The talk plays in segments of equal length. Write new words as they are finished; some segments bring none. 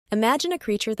Imagine a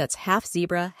creature that's half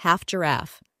zebra, half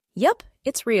giraffe. Yup,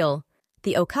 it's real.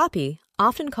 The Okapi,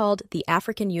 often called the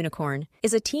African unicorn,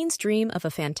 is a teen's dream of a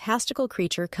fantastical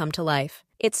creature come to life.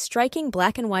 Its striking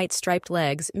black and white striped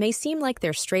legs may seem like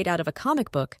they're straight out of a comic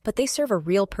book, but they serve a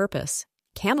real purpose: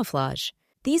 camouflage.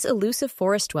 These elusive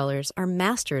forest dwellers are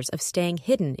masters of staying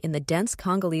hidden in the dense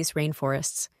Congolese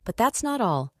rainforests. But that's not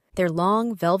all. Their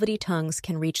long, velvety tongues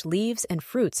can reach leaves and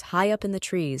fruits high up in the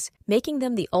trees, making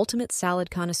them the ultimate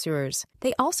salad connoisseurs.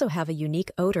 They also have a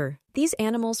unique odor. These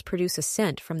animals produce a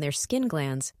scent from their skin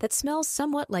glands that smells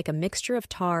somewhat like a mixture of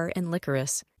tar and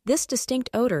licorice. This distinct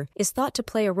odor is thought to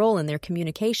play a role in their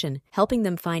communication, helping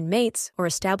them find mates or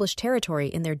establish territory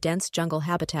in their dense jungle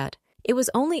habitat. It was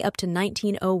only up to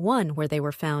 1901 where they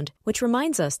were found, which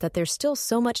reminds us that there's still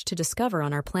so much to discover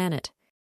on our planet.